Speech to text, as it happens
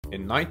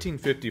In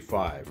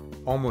 1955,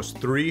 almost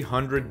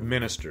 300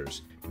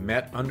 ministers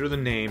met under the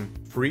name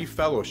Free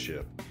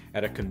Fellowship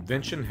at a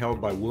convention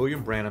held by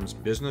William Branham's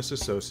business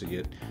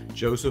associate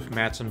Joseph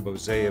Matson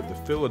Bozay of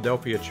the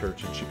Philadelphia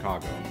Church in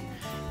Chicago.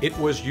 It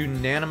was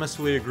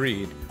unanimously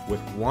agreed with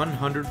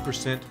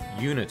 100%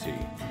 unity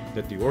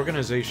that the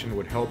organization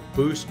would help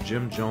boost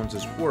Jim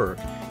Jones's work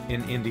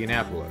in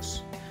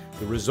Indianapolis.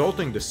 The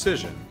resulting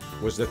decision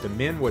was that the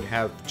men would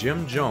have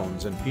Jim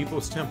Jones and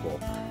People's Temple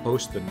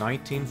host the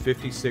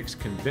 1956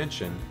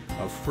 convention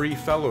of Free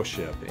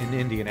Fellowship in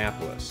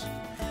Indianapolis.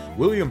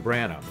 William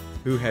Branham,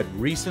 who had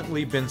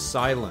recently been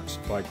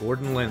silenced by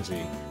Gordon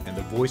Lindsay and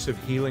the Voice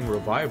of Healing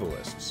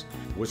revivalists,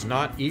 was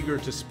not eager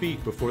to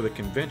speak before the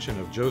convention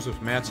of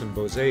Joseph Matson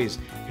Bozay's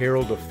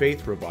Herald of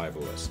Faith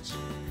revivalists.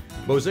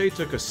 Bozay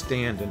took a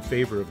stand in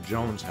favor of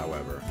Jones,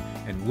 however,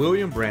 and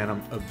William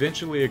Branham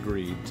eventually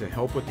agreed to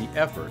help with the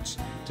efforts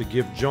to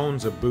give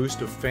Jones a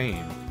boost of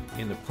fame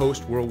in the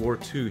post-World War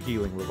II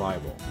healing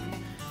revival.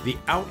 The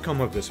outcome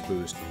of this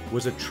boost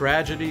was a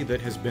tragedy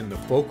that has been the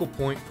focal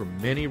point for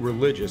many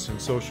religious and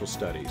social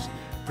studies,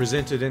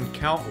 presented in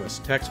countless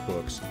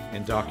textbooks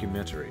and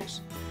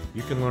documentaries.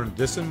 You can learn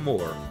this and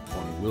more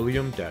on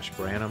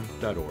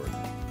william-branham.org.